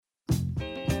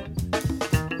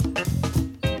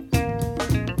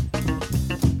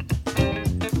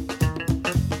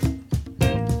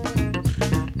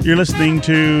You're listening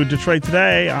to Detroit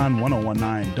Today on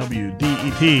 1019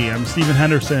 WDET. I'm Stephen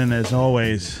Henderson. As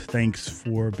always, thanks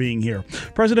for being here.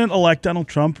 President-elect Donald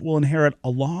Trump will inherit a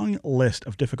long list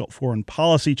of difficult foreign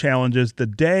policy challenges the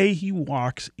day he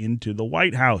walks into the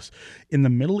White House. In the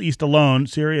Middle East alone,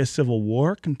 Syria's civil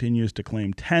war continues to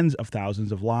claim tens of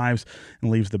thousands of lives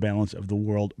and leaves the balance of the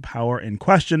world power in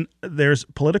question. There's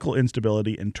political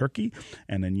instability in Turkey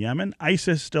and in Yemen.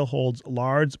 ISIS still holds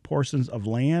large portions of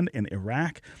land in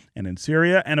Iraq and in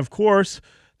Syria. And of course,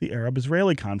 the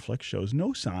Arab-Israeli conflict shows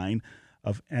no sign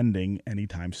of ending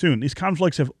anytime soon. These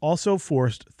conflicts have also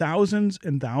forced thousands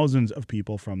and thousands of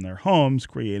people from their homes,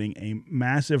 creating a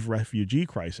massive refugee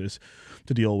crisis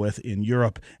to deal with in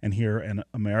Europe and here in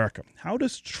America. How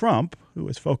does Trump, who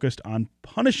is focused on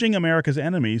punishing America's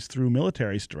enemies through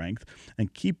military strength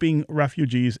and keeping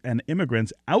refugees and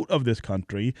immigrants out of this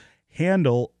country,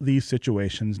 handle these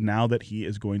situations now that he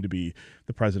is going to be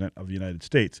the president of the United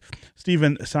States?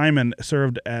 Stephen Simon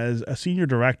served as a senior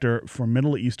director for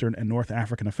Middle Eastern and North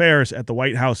African affairs at the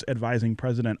White House, advising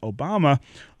President Obama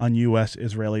on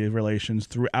U.S.-Israeli relations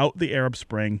throughout the Arab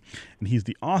Spring. And he's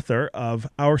the author of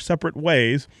Our Separate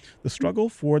Ways, The Struggle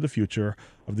for the Future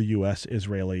of the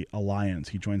U.S.-Israeli Alliance.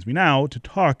 He joins me now to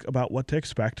talk about what to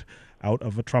expect out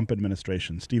of a Trump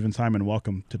administration. Stephen Simon,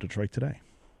 welcome to Detroit Today.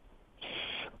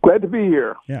 Glad to be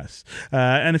here. Yes.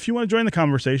 And if you want to join the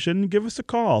conversation, give us a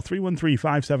call,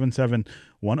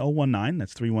 313-577-1019.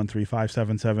 That's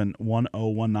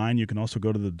 313-577-1019. You can also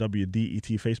go to the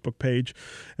WDET Facebook page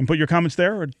and put your comments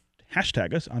there, or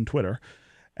hashtag us on Twitter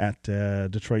at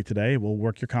Detroit Today. We'll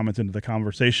work your comments into the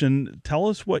conversation. Tell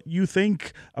us what you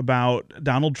think about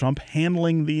Donald Trump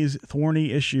handling these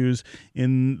thorny issues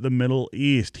in the Middle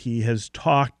East. He has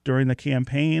talked during the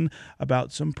campaign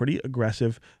about some pretty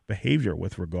aggressive behavior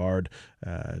with regard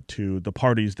to the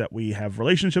parties that we have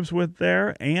relationships with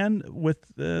there and with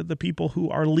the people who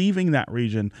are leaving that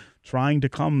region, trying to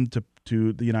come to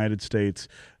the United States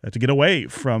to get away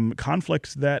from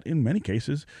conflicts that, in many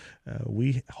cases,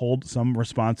 we hold some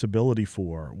responsibility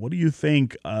for. What do you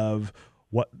think of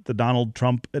what the Donald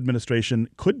Trump administration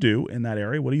could do in that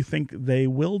area? What do you think they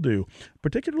will do,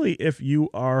 particularly if you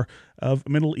are of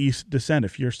Middle East descent,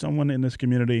 if you're someone in this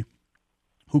community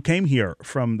who came here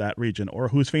from that region or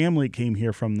whose family came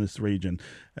here from this region?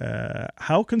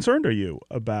 How concerned are you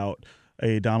about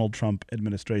a Donald Trump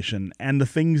administration and the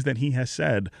things that he has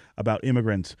said about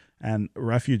immigrants and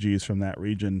refugees from that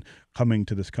region coming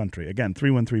to this country? Again,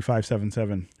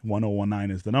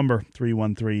 313-577-1019 is the number,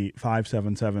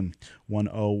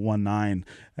 313-577-1019.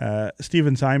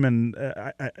 Stephen Simon,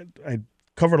 I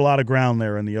covered a lot of ground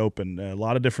there in the open, a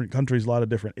lot of different countries, a lot of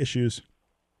different issues,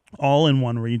 all in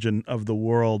one region of the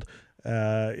world.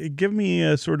 Give me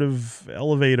a sort of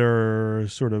elevator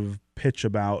sort of pitch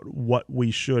about what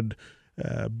we should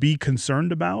be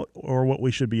concerned about or what we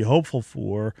should be hopeful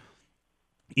for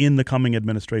in the coming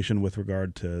administration with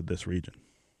regard to this region.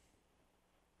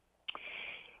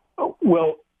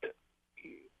 Well,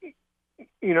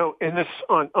 you know, in this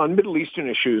on Middle Eastern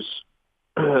issues,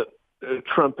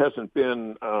 Trump hasn't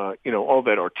been, all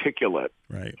that articulate,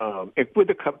 right? With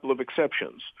a couple of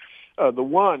exceptions. The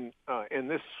one,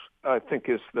 and this I think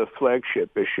is the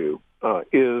flagship issue,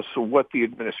 is what the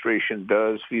administration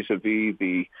does vis-a-vis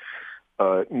the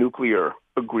nuclear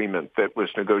agreement that was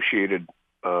negotiated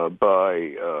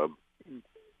by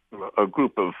a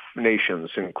group of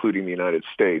nations, including the United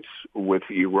States, with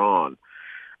Iran.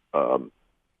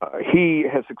 He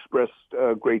has expressed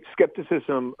great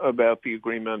skepticism about the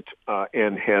agreement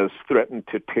and has threatened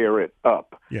to tear it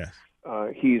up. Yes.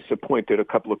 He's appointed a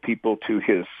couple of people to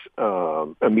his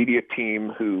immediate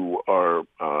team who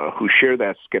share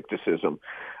that skepticism,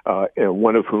 and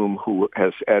one of whom who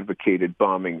has advocated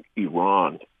bombing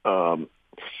Iran.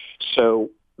 So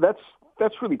that's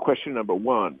really question number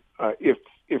one. If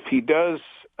he does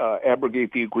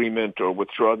abrogate the agreement or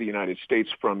withdraw the United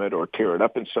States from it or tear it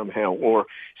up in somehow or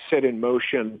set in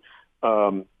motion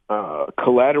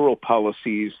collateral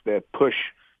policies that push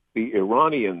the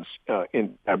Iranians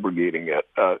in abrogating it,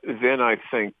 then I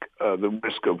think the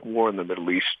risk of war in the Middle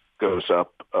East goes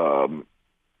up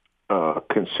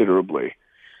considerably.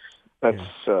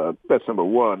 That's number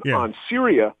one. Yeah. On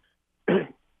Syria,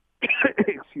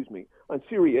 excuse me. On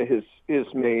Syria, his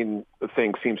main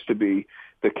thing seems to be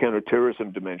the counterterrorism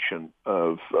dimension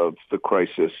of the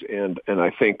crisis, and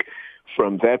I think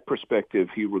from that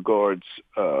perspective, he regards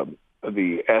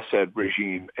the Assad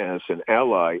regime as an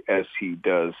ally, as he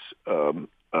does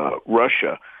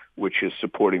Russia, which is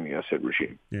supporting the Assad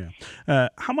regime. Yeah.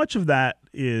 How much of that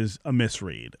is a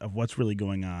misread of what's really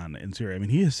going on in Syria? I mean,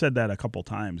 he has said that a couple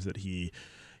times, that he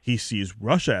he sees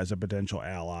Russia as a potential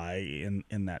ally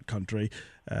in that country.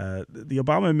 The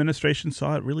Obama administration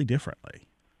saw it really differently.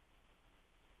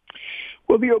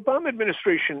 Well, the Obama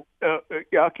administration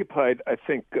occupied, I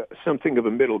think, something of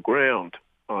a middle ground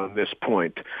on this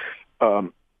point.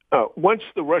 Once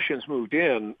the Russians moved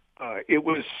in, it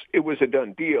was a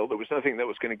done deal. There was nothing that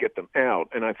was going to get them out,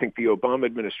 and I think the Obama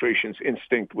administration's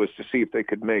instinct was to see if they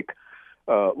could make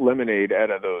lemonade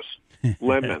out of those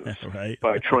lemons right.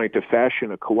 by trying to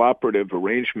fashion a cooperative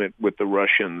arrangement with the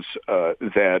Russians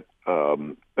that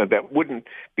wouldn't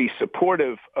be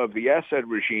supportive of the Assad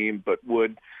regime, but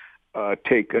would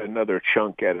take another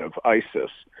chunk out of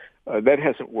ISIS. That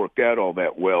hasn't worked out all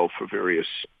that well for various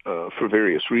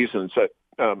reasons.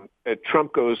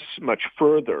 Trump goes much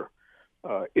further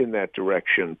in that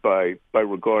direction by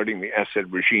regarding the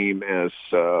Assad regime as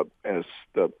the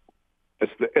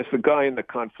guy in the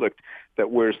conflict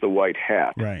that wears the white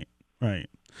hat. Right.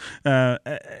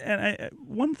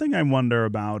 One thing I wonder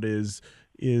about is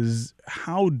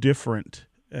how different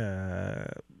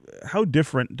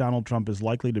Donald Trump is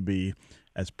likely to be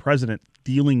as president,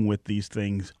 dealing with these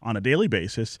things on a daily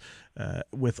basis,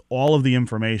 with all of the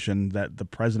information that the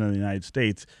president of the United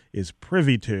States is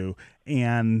privy to,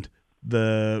 and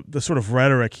the sort of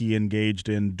rhetoric he engaged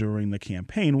in during the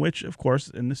campaign, which, of course,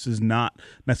 and this is not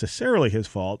necessarily his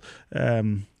fault,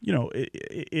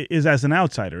 is as an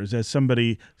outsider, is as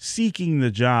somebody seeking the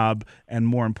job, and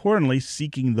more importantly,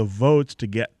 seeking the votes to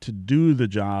get to do the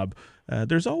job.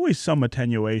 There's always some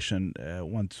attenuation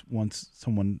once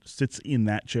someone sits in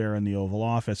that chair in the Oval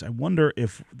Office. I wonder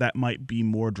if that might be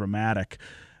more dramatic,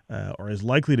 or is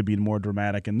likely to be more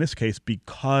dramatic in this case,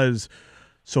 because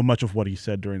so much of what he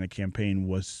said during the campaign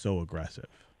was so aggressive.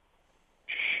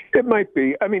 It might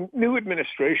be. I mean, new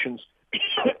administrations,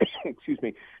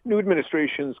 new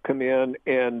administrations come in,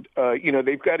 and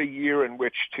they've got a year in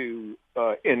which to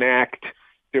enact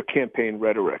their campaign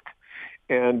rhetoric.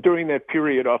 And during that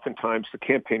period, oftentimes the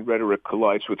campaign rhetoric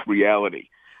collides with reality,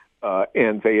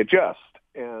 and they adjust.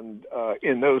 And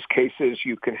in those cases,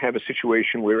 you can have a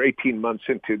situation where 18 months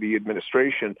into the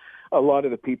administration, a lot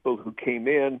of the people who came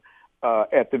in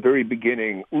at the very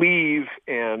beginning leave,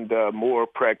 and more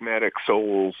pragmatic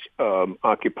souls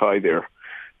occupy their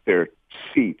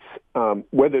seats.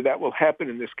 Whether that will happen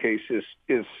in this case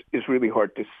is really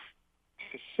hard to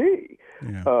see.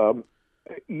 Yeah.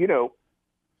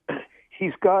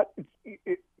 He's got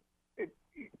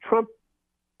Trump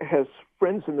has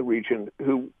friends in the region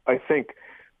who I think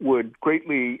would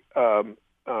greatly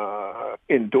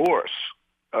endorse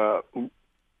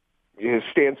his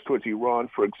stance towards Iran,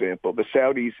 for example, the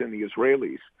Saudis and the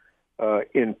Israelis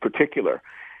in particular.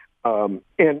 And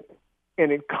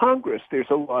in Congress, there's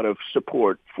a lot of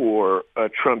support for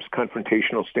Trump's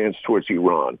confrontational stance towards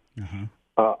Iran. Uh-huh.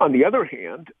 On the other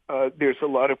hand, there's a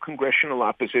lot of congressional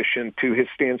opposition to his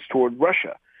stance toward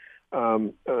Russia.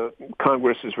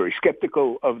 Congress is very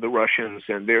skeptical of the Russians,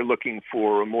 and they're looking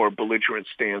for a more belligerent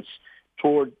stance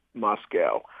toward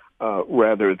Moscow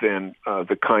rather than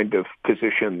the kind of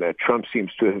position that Trump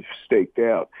seems to have staked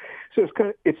out. So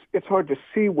it's hard to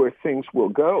see where things will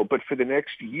go. But for the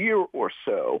next year or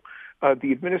so,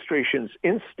 the administration's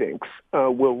instincts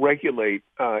will regulate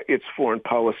its foreign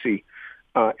policy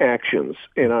actions,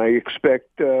 and I expect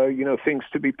things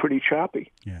to be pretty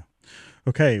choppy. Yeah.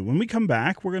 Okay, when we come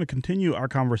back, we're going to continue our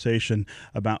conversation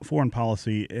about foreign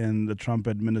policy in the Trump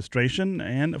administration,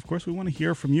 and of course, we want to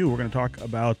hear from you. We're going to talk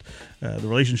about the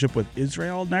relationship with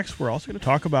Israel next. We're also going to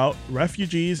talk about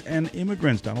refugees and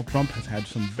immigrants. Donald Trump has had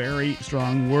some very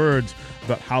strong words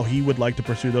about how he would like to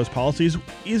pursue those policies.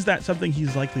 Is that something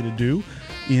he's likely to do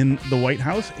in the White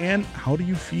House? And how do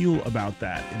you feel about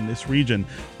that in this region,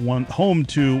 home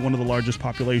to one of the largest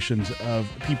populations of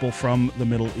people from the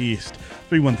Middle East?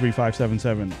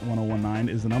 313-577-1019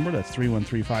 is the number. That's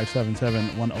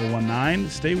 313-577-1019.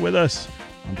 Stay with us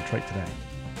on Detroit Today.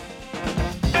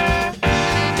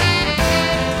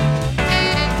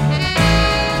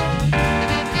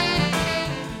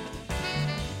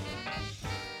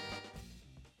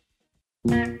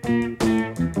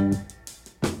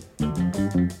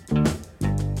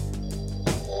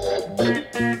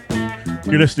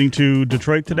 You're listening to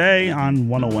Detroit Today on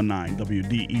 1019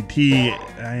 WDET.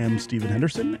 I am Stephen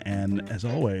Henderson, and as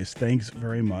always, thanks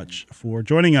very much for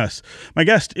joining us. My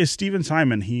guest is Stephen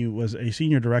Simon. He was a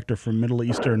senior director for Middle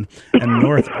Eastern and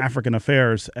North African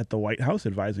Affairs at the White House,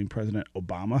 advising President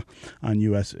Obama on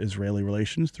U.S.-Israeli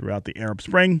relations throughout the Arab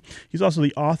Spring. He's also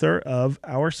the author of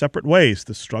Our Separate Ways,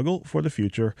 The Struggle for the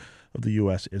Future of the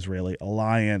U.S.-Israeli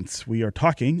alliance. We are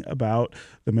talking about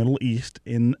the Middle East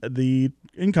in the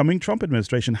incoming Trump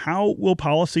administration. How will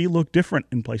policy look different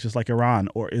in places like Iran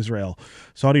or Israel,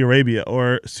 Saudi Arabia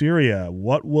or Syria?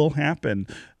 What will happen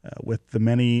with the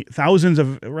many thousands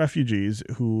of refugees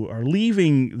who are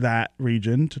leaving that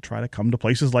region to try to come to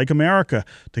places like America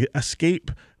to escape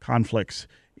conflicts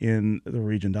in the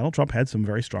region? Donald Trump had some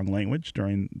very strong language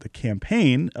during the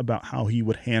campaign about how he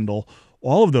would handle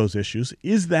all of those issues.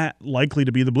 Is that likely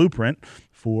to be the blueprint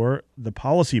for the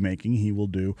policymaking he will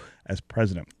do as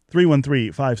president?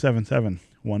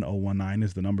 313-577-1019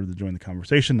 is the number to join the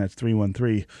conversation. That's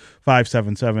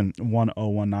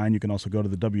 313-577-1019. You can also go to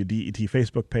the WDET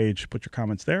Facebook page, put your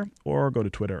comments there, or go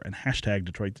to Twitter and hashtag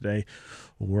Detroit Today.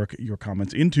 We'll work your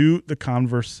comments into the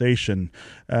conversation.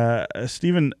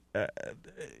 Stephen, the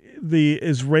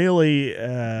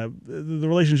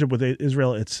relationship with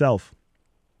Israel itself.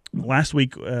 Last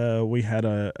week, we had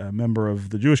a member of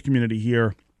the Jewish community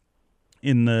here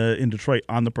in Detroit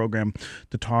on the program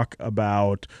to talk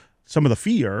about some of the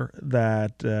fear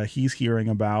that he's hearing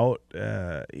about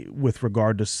with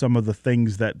regard to some of the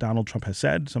things that Donald Trump has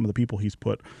said, some of the people he's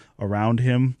put around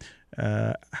him.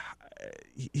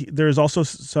 There's also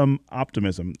some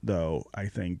optimism, though, I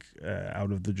think,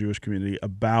 out of the Jewish community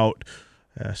about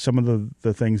some of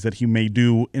the things that he may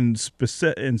do in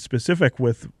specific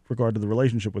with regard to the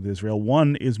relationship with Israel.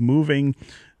 One is moving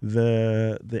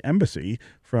the embassy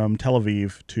from Tel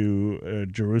Aviv to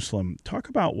Jerusalem. Talk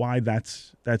about why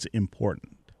that's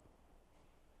important.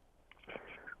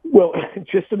 Well,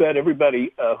 just about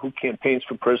everybody who campaigns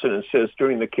for president says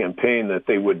during the campaign that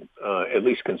they would at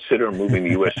least consider moving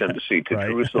the U.S. embassy to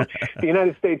Jerusalem. The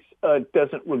United States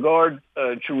doesn't regard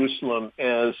Jerusalem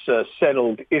as a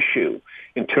settled issue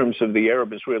in terms of the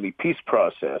Arab-Israeli peace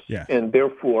process, and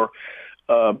therefore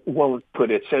won't put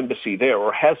its embassy there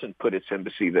or hasn't put its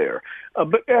embassy there.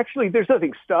 But actually, there's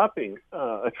nothing stopping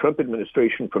a Trump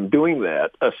administration from doing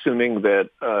that, assuming that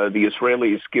the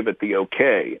Israelis give it the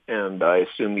okay. And I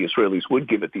assume the Israelis would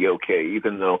give it the okay,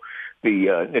 even though the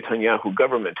Netanyahu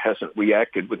government hasn't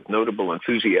reacted with notable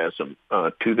enthusiasm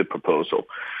to the proposal.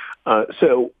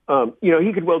 So,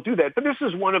 he could well do that. But this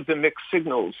is one of the mixed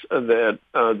signals that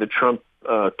the Trump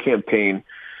campaign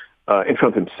and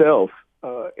Trump himself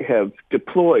have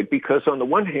deployed, because on the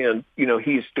one hand,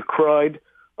 he's decried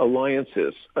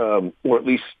alliances, or at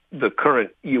least the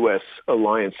current U.S.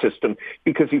 alliance system,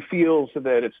 because he feels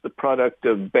that it's the product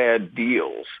of bad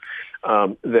deals,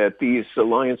 that these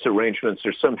alliance arrangements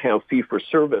are somehow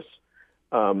fee-for-service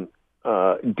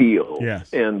deals,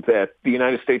 and that the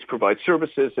United States provides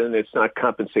services and it's not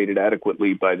compensated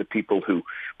adequately by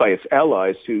its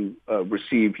allies who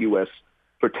receive U.S.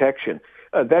 protection.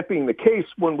 That being the case,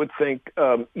 one would think,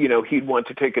 he'd want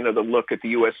to take another look at the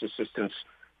U.S. assistance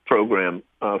program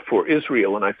for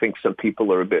Israel, and I think some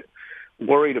people are a bit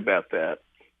worried about that.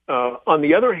 On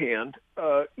the other hand,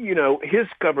 his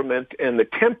government and the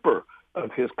temper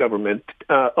of his government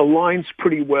aligns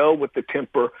pretty well with the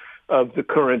temper of the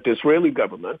current Israeli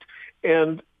government.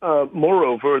 And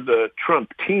moreover, the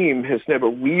Trump team has never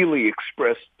really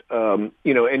expressed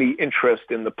any interest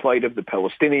in the plight of the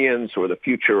Palestinians or the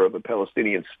future of a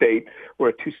Palestinian state or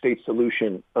a two-state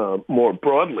solution more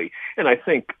broadly. And I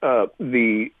think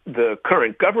the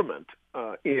current government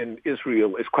in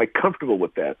Israel is quite comfortable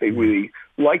with that. They really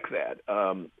like that.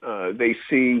 They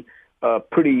see a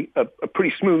pretty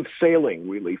smooth sailing,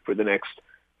 really, for the next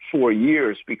 4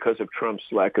 years because of Trump's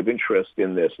lack of interest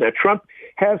in this. Now, Trump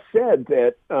has said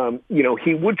that,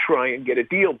 he would try and get a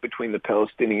deal between the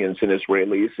Palestinians and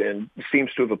Israelis, and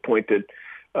seems to have appointed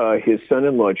his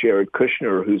son-in-law, Jared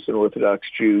Kushner, who's an Orthodox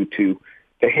Jew, to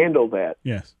handle that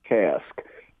task.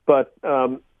 But,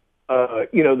 the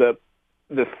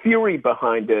theory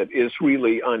behind it is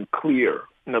really unclear.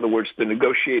 In other words, the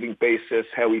negotiating basis,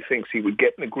 how he thinks he would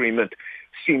get an agreement,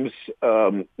 seems,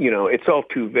 it's all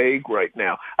too vague right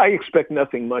now. I expect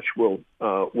nothing much will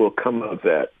come of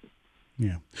that.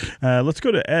 Yeah. Let's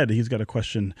go to Ed. He's got a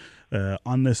question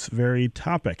on this very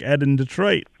topic. Ed in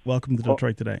Detroit. Welcome to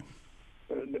Detroit Today.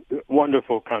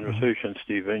 Wonderful conversation,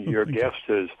 Stephen. Your guest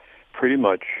has pretty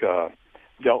much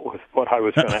dealt with what I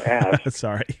was going to ask.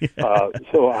 Sorry.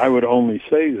 So I would only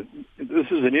say that this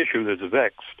is an issue that's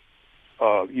vexed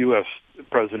U.S.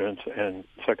 presidents and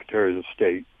secretaries of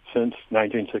state since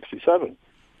 1967.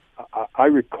 I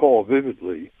recall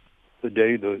vividly the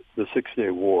day the Six-Day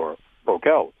War broke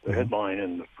out. The headline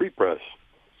in the Free Press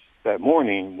that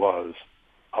morning was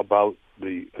about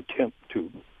the attempt to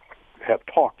have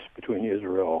talks between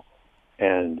Israel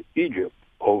and Egypt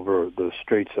over the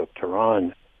Straits of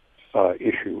Tiran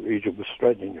issue. Egypt was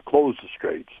threatening to close the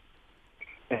straits.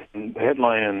 And the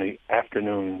headline in the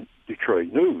afternoon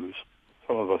Detroit News,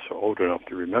 some of us are old enough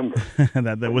to remember.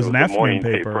 that was an afternoon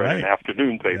paper, right? An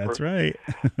afternoon paper. That's right.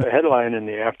 The headline in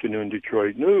the afternoon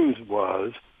Detroit News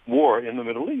was War in the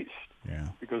Middle East. Yeah.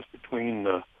 Because between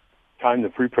the time the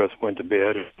Free Press went to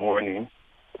bed in the morning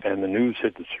and the news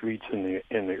hit the streets in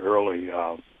the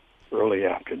early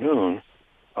afternoon,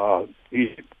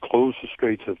 Egypt closed the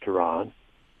Straits of Tiran,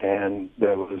 and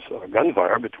there was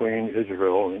gunfire between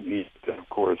Israel and Egypt. And of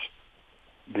course,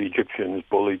 the Egyptians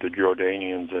bullied the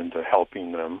Jordanians into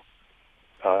helping them,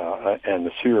 and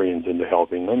the Syrians into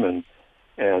helping them,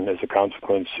 and as a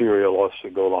consequence, Syria lost the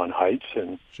Golan Heights,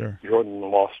 and Jordan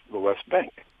lost the West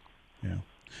Bank. Yeah.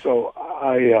 So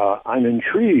I'm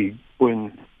intrigued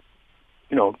when,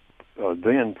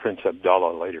 then Prince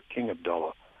Abdullah, later King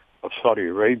Abdullah of Saudi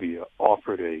Arabia,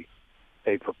 offered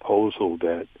a proposal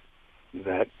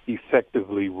that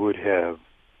effectively would have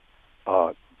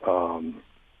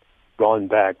gone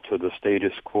back to the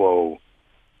status quo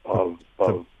of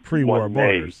pre-war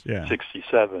May borders,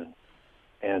 67,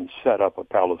 and set up a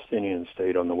Palestinian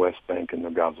state on the West Bank and the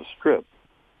Gaza Strip,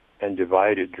 and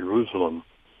divided Jerusalem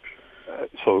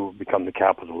so it would become the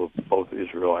capital of both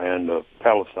Israel and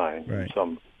Palestine in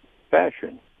some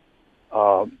fashion.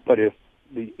 But if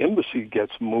the embassy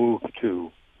gets moved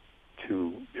to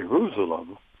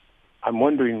Jerusalem, I'm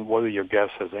wondering whether your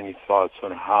guest has any thoughts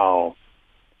on how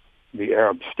the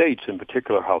Arab states, in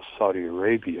particular how Saudi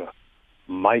Arabia,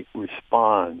 might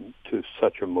respond to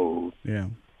such a move,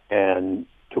 and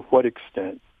to what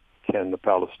extent can the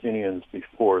Palestinians be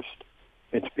forced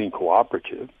into being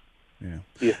cooperative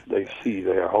if they see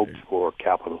their hopes for a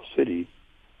capital city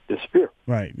disappear.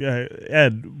 Right. Yeah,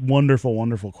 Ed,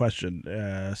 wonderful question.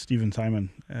 Stephen Simon,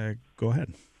 go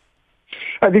ahead.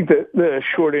 I think that the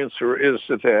short answer is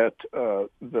that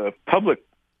the public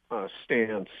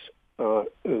stance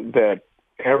that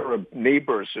Arab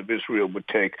neighbors of Israel would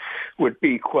take would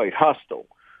be quite hostile.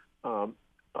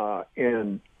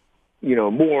 And,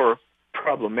 more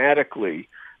problematically,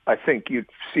 I think you'd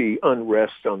see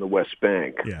unrest on the West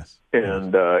Bank. Yes.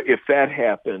 And if that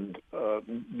happened,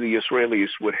 the Israelis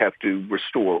would have to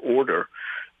restore order,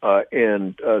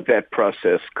 and that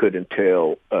process could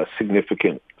entail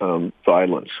significant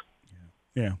violence.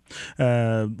 Yeah.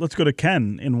 Let's go to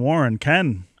Ken in Warren.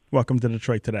 Ken, welcome to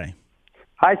Detroit Today.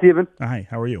 Hi, Stephen. Hi,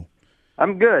 how are you?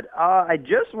 I'm good. I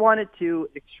just wanted to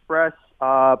express,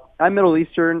 I'm Middle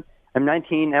Eastern. I'm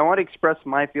 19. I want to express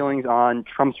my feelings on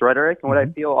Trump's rhetoric and what I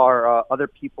feel are other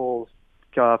people's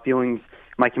feelings,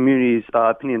 my community's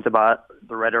opinions about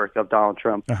the rhetoric of Donald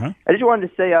Trump. I just wanted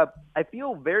to say I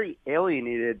feel very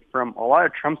alienated from a lot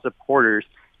of Trump supporters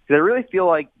because I really feel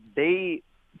like they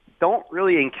don't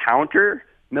really encounter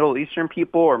Middle Eastern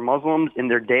people or Muslims in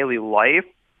their daily life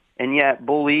and yet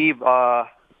believe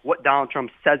what Donald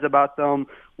Trump says about them,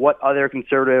 what other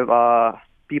conservative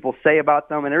people say about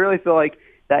them. And I really feel like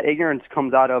that ignorance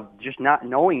comes out of just not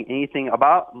knowing anything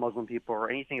about Muslim people or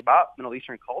anything about Middle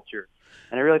Eastern culture.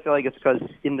 And I really feel like it's because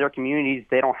in their communities,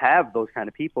 they don't have those kind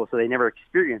of people, so they never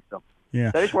experience them.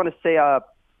 Yeah. So I just want to say to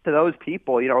those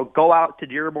people, go out to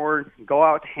Dearborn, go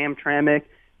out to Hamtramck,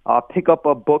 pick up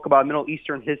a book about Middle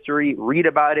Eastern history, read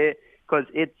about it, because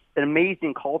it's an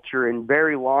amazing culture and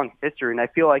very long history. And I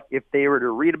feel like if they were to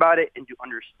read about it and to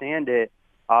understand it,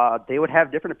 they would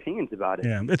have different opinions about it.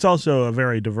 Yeah, it's also a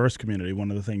very diverse community. One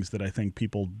of the things that I think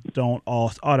people don't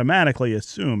all automatically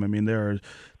assume. I mean, there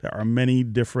are many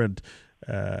different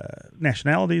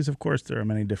nationalities. Of course, there are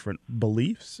many different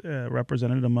beliefs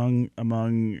represented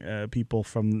among people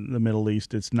from the Middle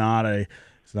East. It's not a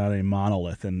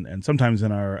monolith, and sometimes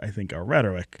in our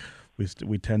rhetoric,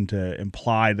 we tend to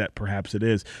imply that perhaps it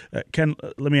is. Ken,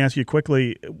 let me ask you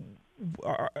quickly.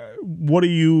 What are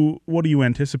you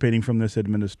anticipating from this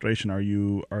administration? Are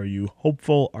you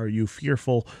hopeful? Are you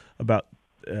fearful about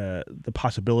the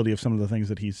possibility of some of the things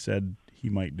that he said he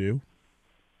might do?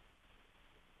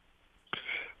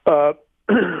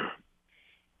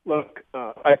 Look,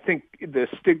 I think the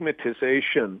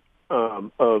stigmatization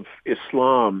of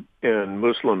Islam and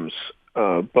Muslims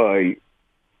by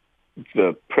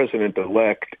the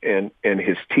president-elect and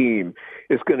his team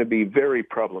is going to be very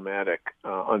problematic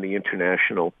on the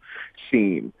international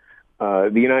scene.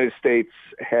 The United States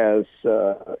has,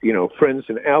 friends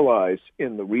and allies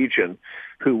in the region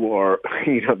who are,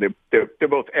 they're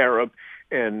both Arab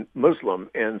and Muslim,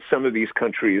 and some of these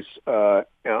countries,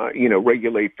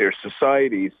 regulate their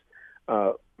societies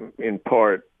in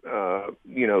part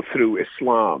through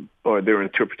Islam or their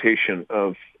interpretation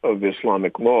of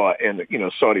Islamic law. And,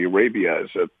 Saudi Arabia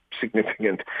is a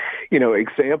significant,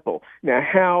 example. Now,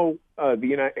 how the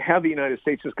United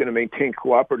States is going to maintain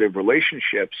cooperative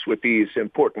relationships with these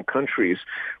important countries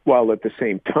while at the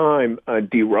same time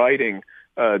deriding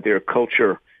their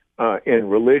culture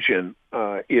and religion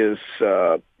is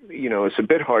a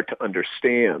bit hard to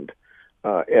understand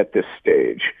at this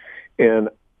stage. And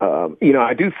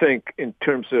I do think in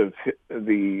terms of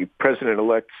the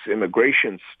president-elect's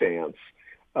immigration stance,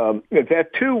 that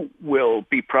too will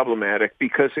be problematic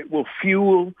because it will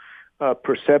fuel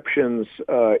perceptions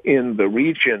in the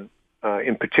region,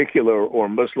 in particular, or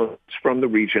Muslims from the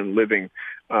region living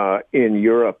in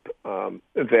Europe,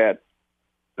 that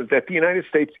the United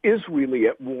States is really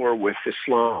at war with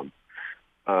Islam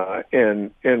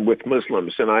and with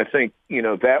Muslims. And I think,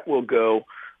 that will go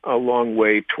a long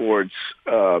way towards,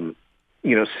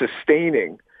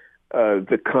 sustaining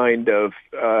the kind of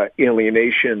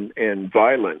alienation and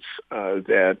violence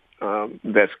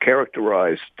that's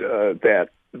characterized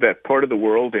that part of the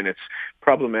world and its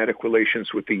problematic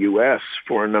relations with the U.S.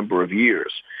 for a number of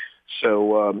years.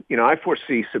 So, I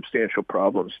foresee substantial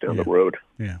problems down the road.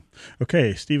 Yeah.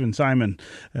 Okay. Stephen Simon,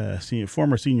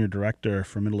 former senior director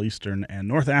for Middle Eastern and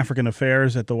North African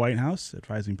Affairs at the White House,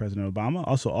 advising President Obama,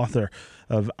 also author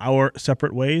of Our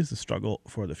Separate Ways, The Struggle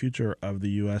for the Future of the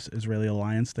U.S.-Israeli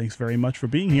Alliance. Thanks very much for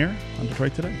being here on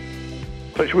Detroit Today.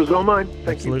 Pleasure was all mine.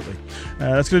 Thank you. Absolutely.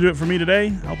 That's going to do it for me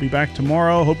today. I'll be back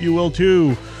tomorrow. Hope you will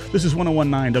too. This is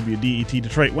 101.9 WDET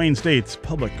Detroit, Wayne State's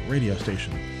public radio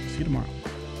station. See you tomorrow.